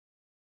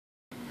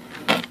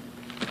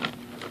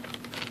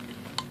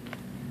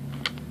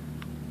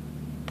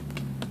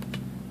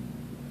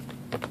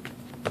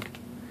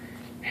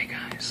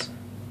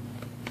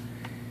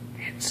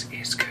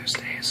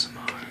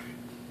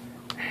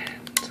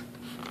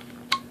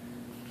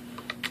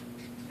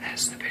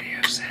as the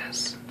video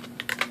says,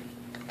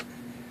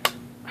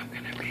 I'm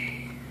going to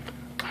be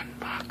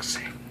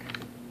unboxing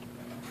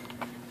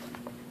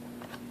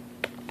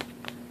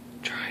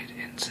dried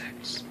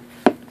insects.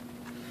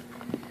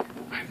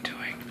 I'm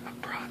doing a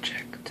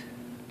project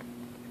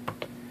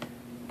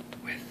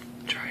with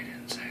dried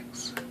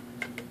insects.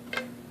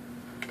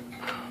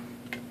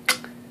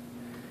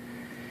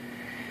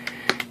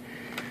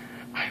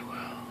 I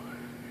will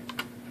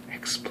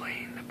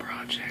explain the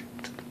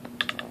project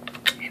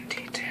in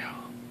detail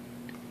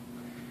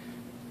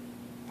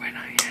when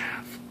I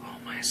have all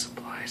my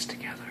supplies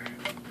together,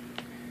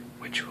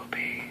 which will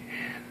be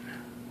in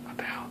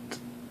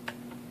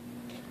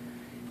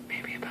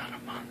maybe about a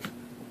month.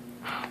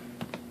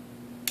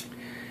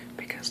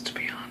 Because to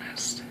be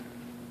honest,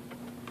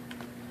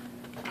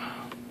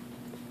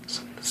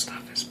 some of the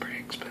stuff is pretty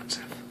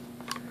expensive,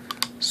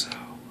 so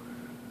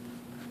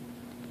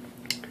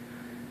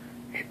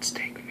it's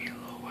taken me a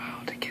little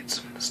while to get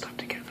some of the stuff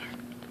together.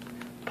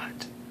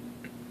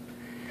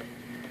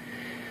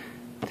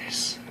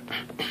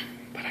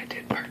 But I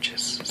did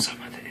purchase some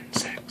of the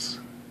insects,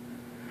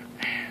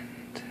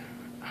 and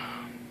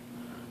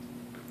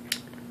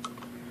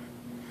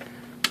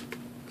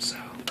so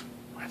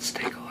let's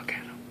take a look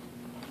at them.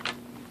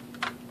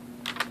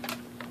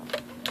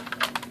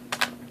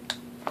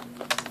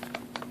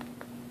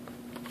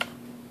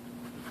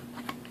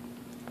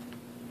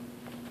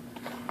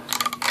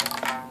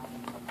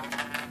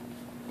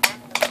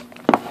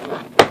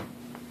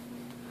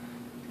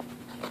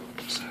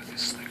 So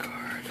this is the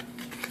card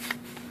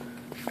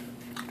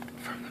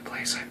from the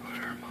place I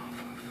ordered them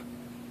off of.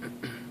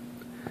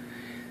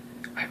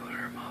 I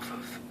ordered them off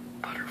of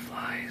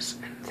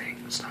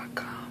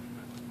butterfliesandthings.com,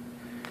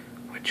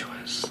 which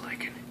was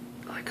like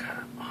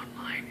a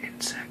online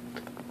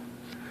insect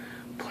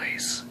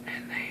place,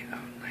 and they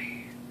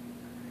only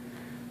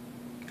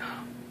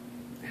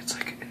it's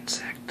like an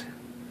insect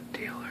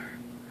dealer,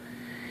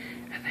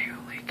 and they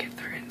only get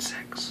their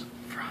insects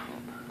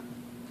from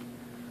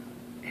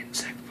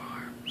insect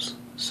farms,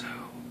 so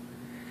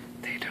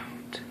they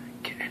don't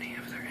get any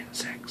of their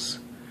insects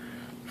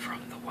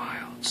from the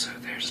wild, so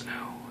there's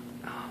no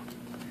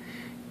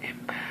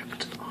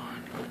impact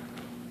on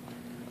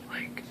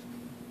like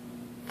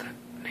the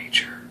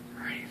nature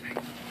or anything.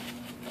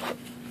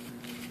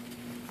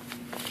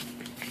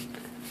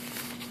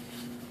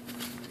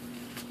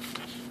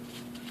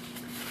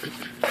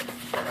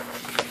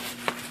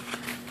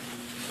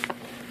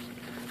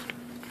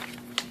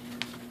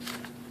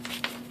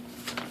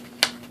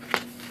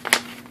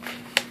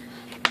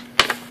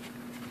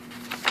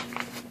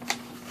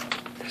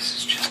 This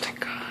is just a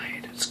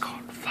guide. It's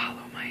called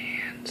Follow My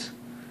Hands,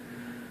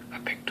 a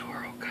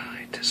pictorial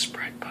guide to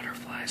spread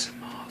butterflies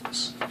and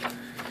moths.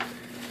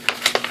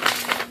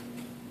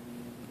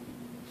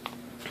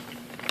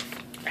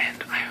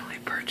 And I only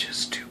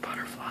purchased 2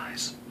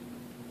 butterflies,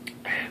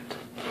 and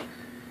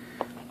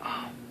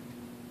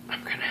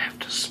I'm gonna have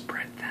to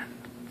spread them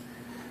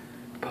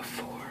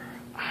before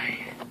I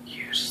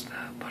use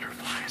the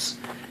butterflies.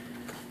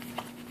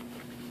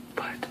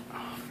 But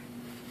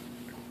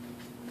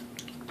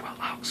well,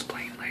 I'll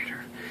explain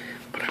later,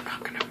 but I'm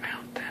not going to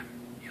mount them.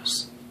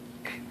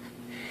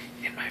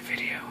 In my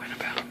video in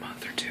about a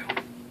month or 2,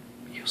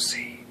 you'll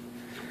see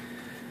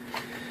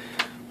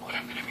what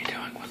I'm going to be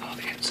doing with all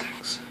the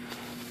insects.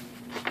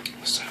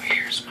 So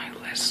here's my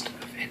list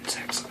of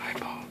insects I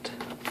bought.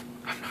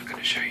 I'm not going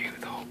to show you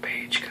the whole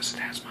page because it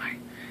has my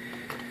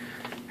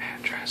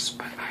address,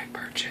 but I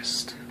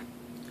purchased,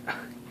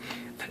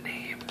 the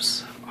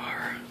names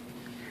are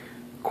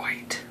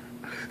quite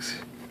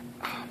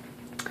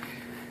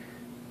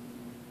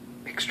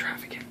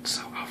extravagant,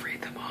 so I'll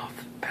read them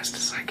off best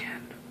as I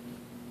can.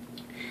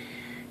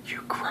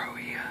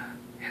 Euchroia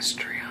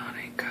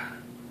histrionica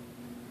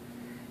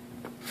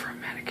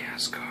from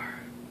Madagascar.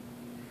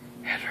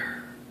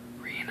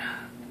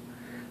 Heterina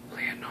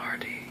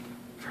leonardi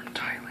from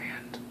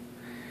Thailand.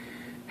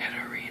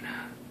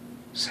 Heterina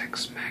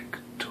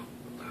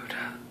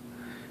sexmectuluta,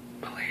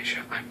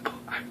 Malaysia.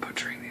 I'm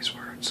butchering these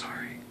words,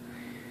 sorry.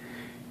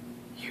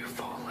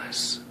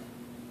 Eupholus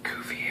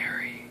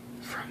cuvieri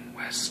from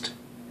West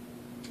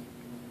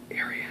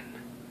Arian.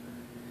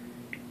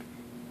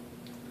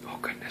 Oh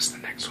goodness, the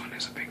next one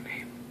is a big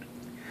name.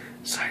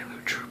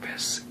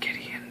 Xylotropis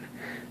Gideon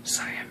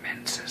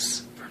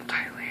siamensis from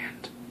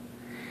Thailand.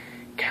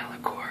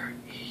 Calicor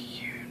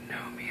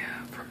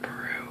eunomia from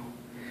Peru.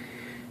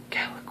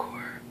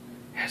 Calicor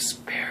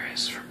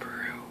hesperus from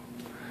Peru.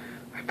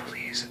 I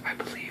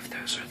believe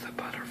those are the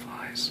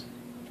butterflies.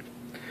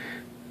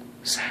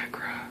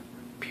 Sagra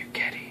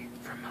buceti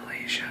from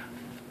Malaysia.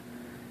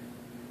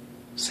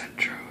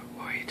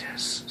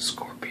 Centroides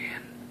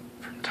scorpion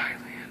from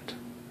Thailand.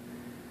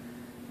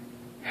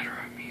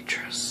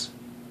 Heterometris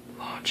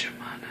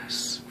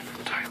longimanus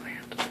from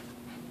Thailand.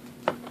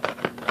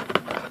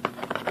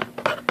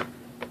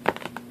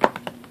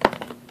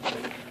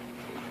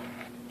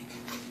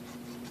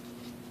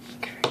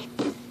 Okay.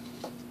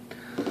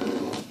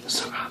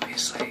 So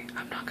obviously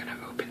I'm not going to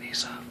open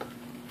these up,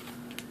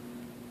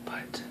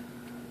 but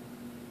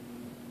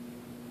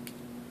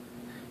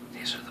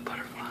These are the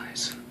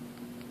butterflies,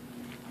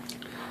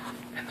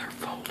 and they're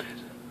folded.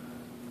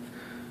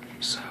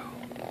 So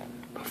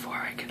before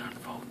I can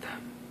unfold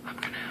them, I'm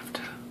gonna have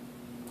to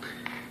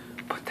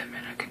put them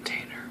in a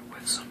container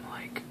with some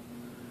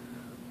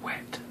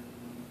wet,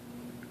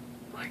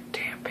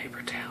 damp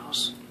paper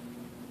towels,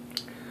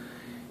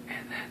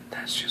 and then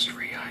that's just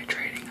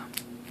rehydrating them.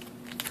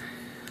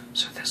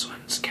 So this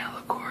one's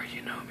Calicore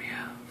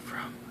eunomia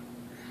from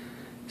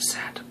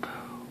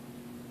Satapo,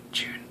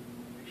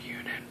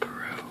 Yunnan,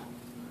 Peru,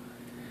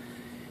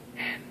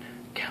 and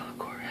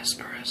Calicore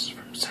hesperus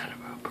from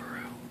Satapo,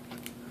 Peru.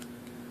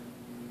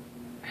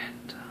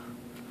 And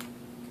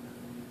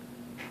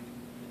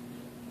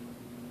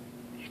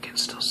you can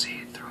still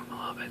see through them a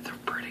little bit. They're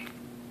pretty.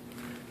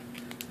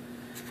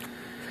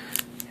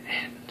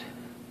 And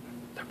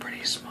they're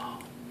pretty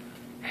small.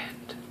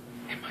 And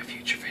in my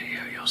future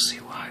video, you'll see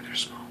why they're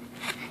small.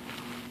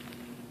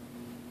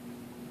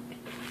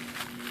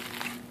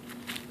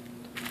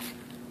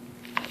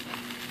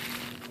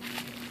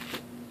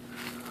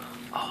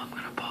 Oh, I'm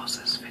going to pause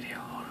this video.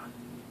 Hold on.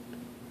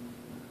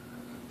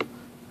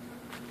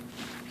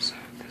 So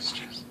this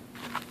just...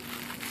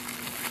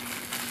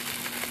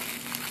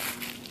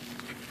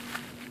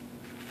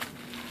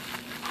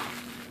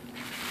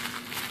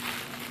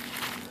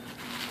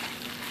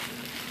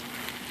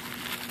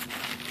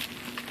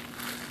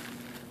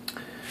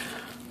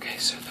 Okay,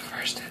 so the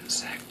first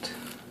insect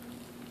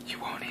you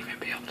won't even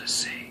be able to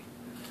see,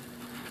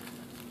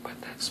 but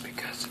that's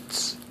because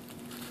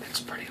it's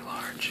pretty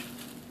large.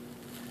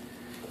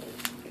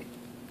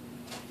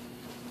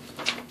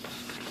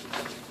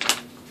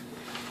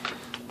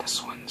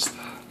 This one's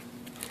the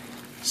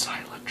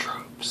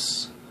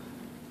Xylotropes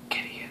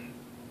Gideon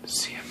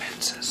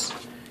siamensis.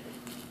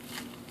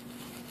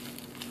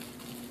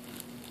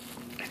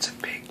 It's a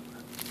big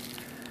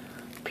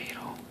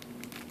beetle,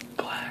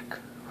 black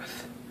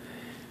with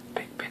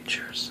big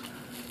pincers,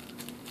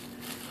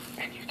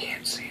 and you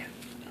can't see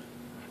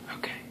it.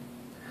 Okay.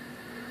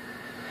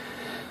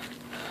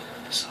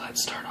 So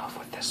let's start off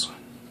with this one.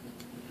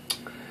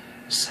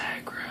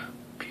 Sagra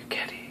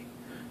buceti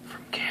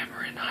from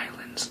Cameron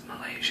Highlands,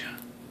 Malaysia.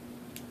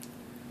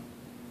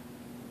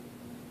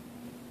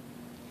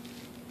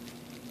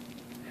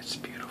 It's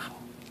beautiful.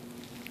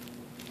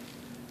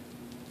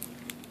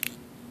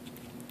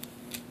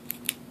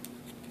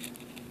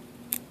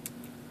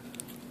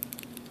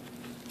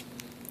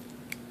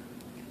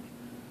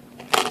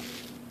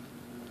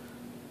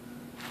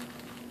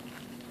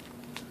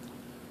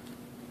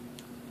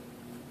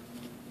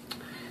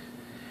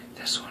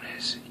 This one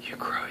is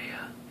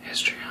Euchroia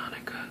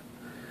histrionica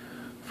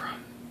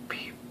from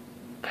P.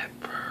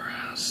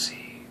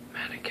 Pepperacea,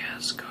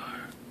 Madagascar.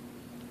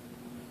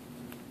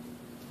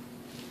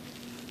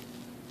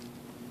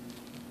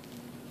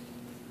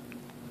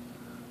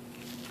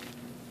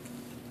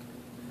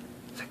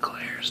 The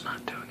glare's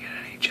not doing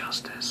it any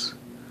justice,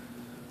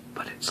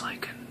 but it's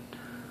like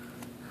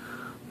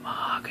a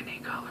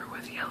mahogany color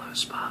with yellow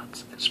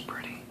spots. It's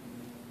pretty.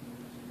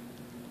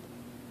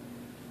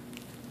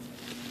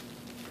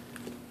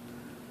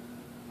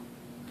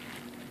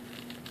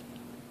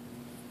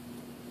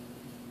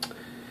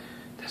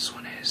 This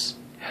one is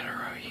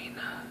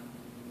Heterohyena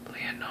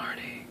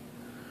leonardi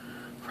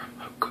from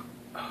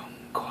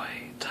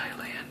Ongkoi,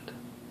 Thailand.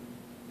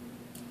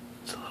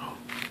 It's a little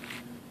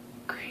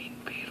green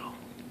beetle.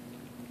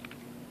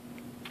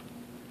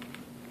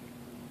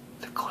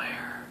 The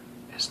glare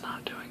is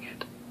not doing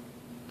it.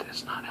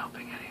 It's not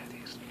helping any of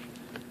these.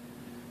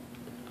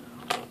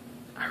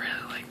 I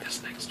really like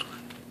this next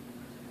one.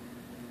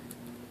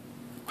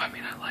 I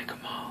mean, I like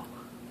them all.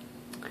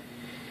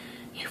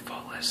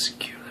 Eupholus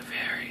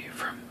culiveri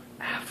from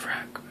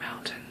Afrak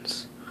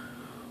Mountains,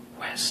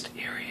 West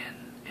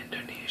Irian,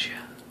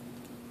 Indonesia.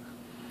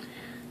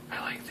 I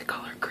like the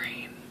color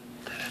green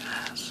that it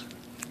has.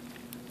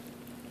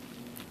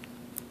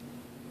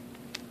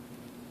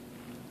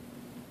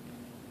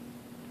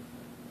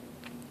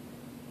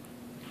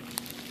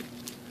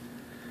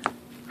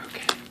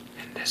 Okay,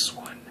 and this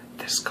one,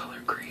 this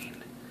color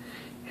green,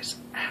 is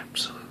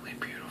absolutely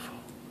beautiful.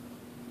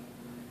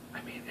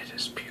 I mean, it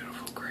is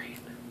beautiful green.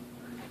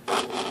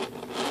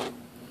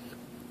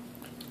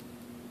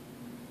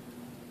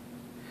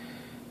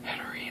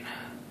 Heterina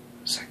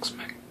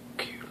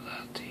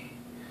sexmaculati,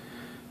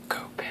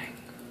 Kopeng,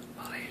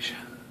 Malaysia.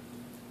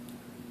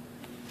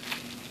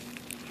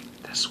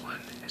 This one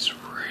is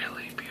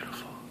really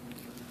beautiful.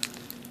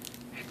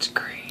 It's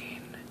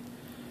green,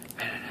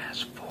 and it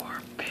has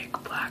 4 big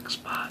black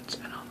spots,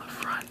 and on the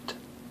front,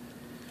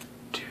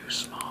 2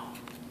 small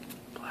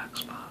black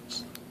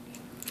spots.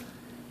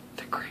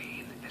 The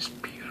green is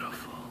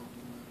beautiful.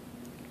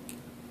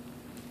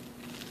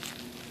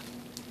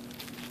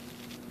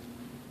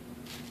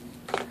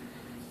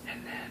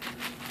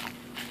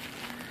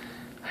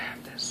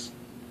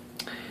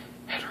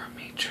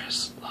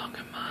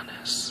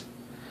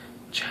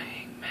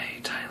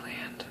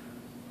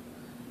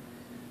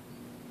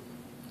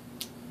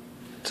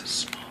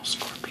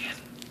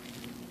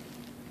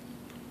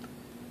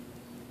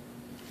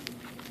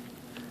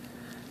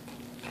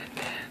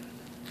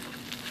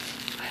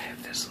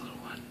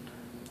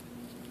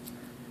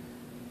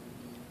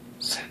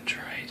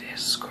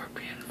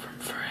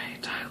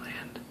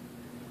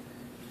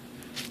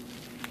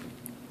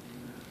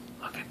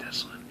 at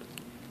this one.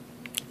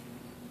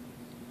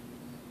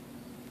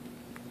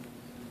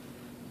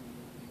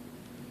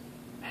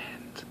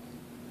 And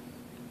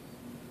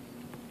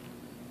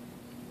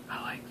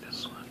I like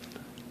this one.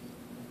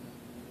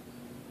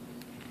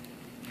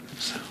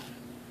 So,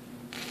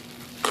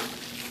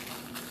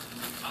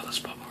 all this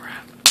bubble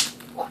wrap.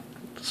 Oh,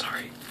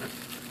 sorry.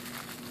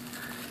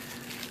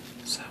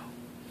 So,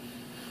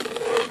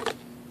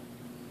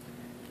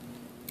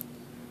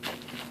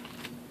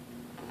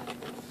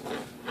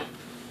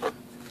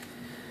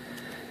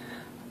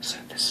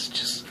 this is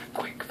just a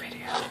quick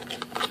video.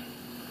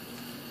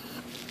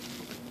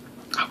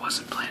 I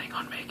wasn't planning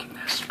on making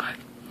this, but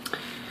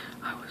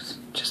I was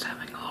just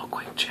having a little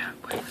quick chat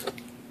with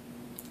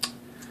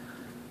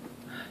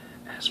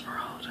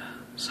Esmeralda,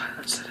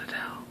 Silent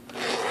Citadel,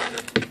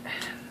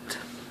 and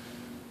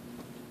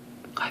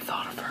I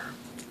thought of her,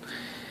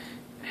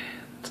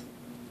 and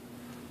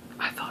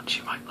I thought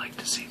she might like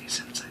to see these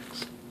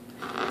insects.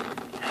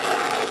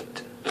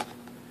 And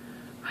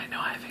I know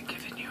I haven't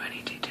given you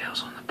any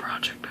details on the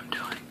project I'm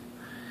doing,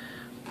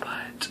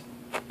 but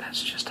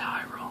that's just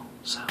how I roll,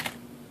 so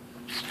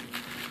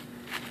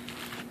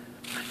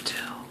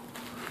until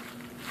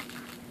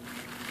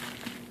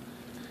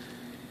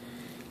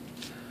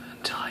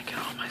I get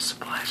all my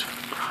supplies for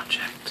the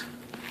project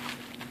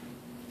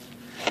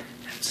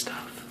and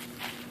stuff,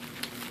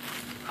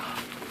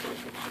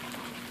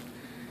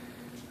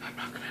 I'm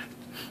not gonna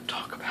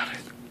talk about it,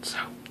 so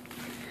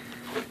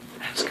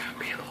it's gonna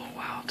be a little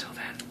while till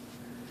then.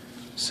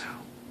 So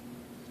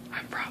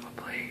I'm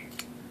probably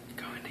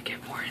going to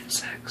get more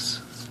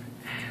insects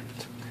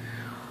and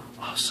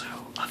also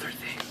other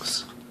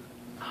things,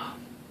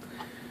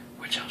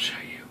 which I'll show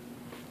you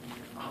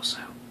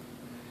also,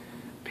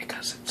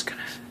 because it's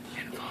gonna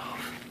involve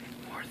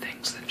more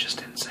things than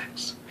just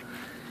insects,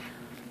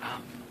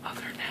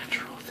 other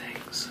natural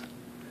things,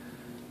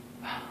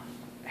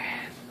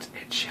 and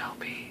it shall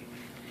be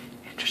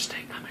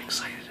interesting. I'm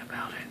excited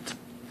about it,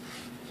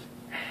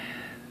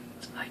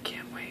 and I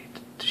can't wait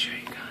to show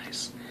you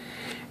guys.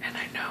 And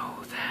I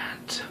know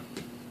that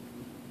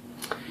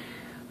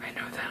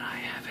I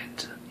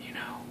haven't,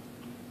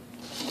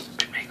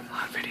 been making a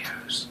lot of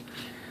videos,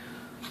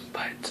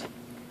 but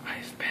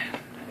I've been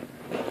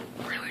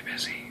really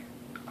busy.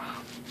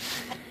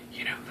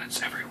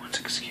 That's everyone's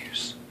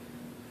excuse.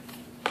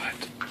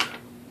 But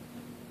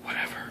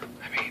whatever.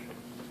 I mean,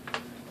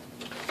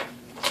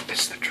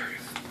 it's the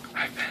truth.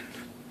 I've been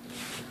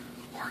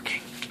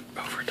working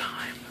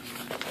overtime,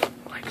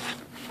 like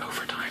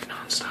overtime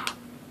nonstop,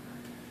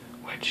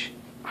 which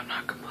I'm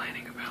not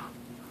complaining about.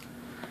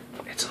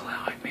 It's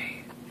allowing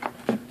me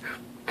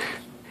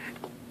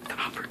the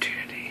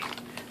opportunity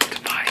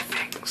to buy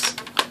things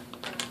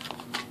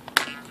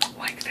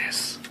like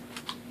this,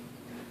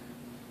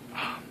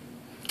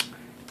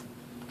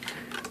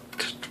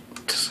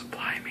 to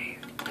supply me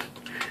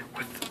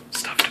with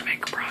stuff to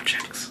make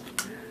projects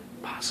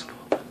possible,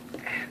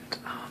 and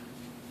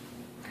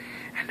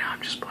now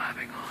I'm just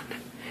blabbing on,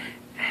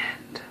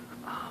 and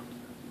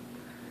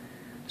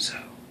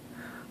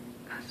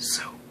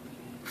so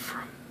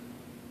from,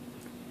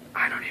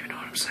 I don't even know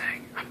what I'm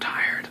saying. I'm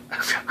tired.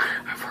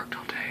 I've worked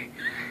all day,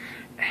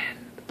 and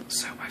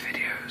so my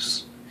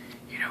videos,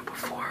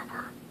 before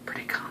were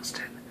pretty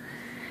constant,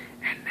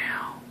 and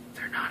now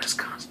they're not as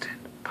constant.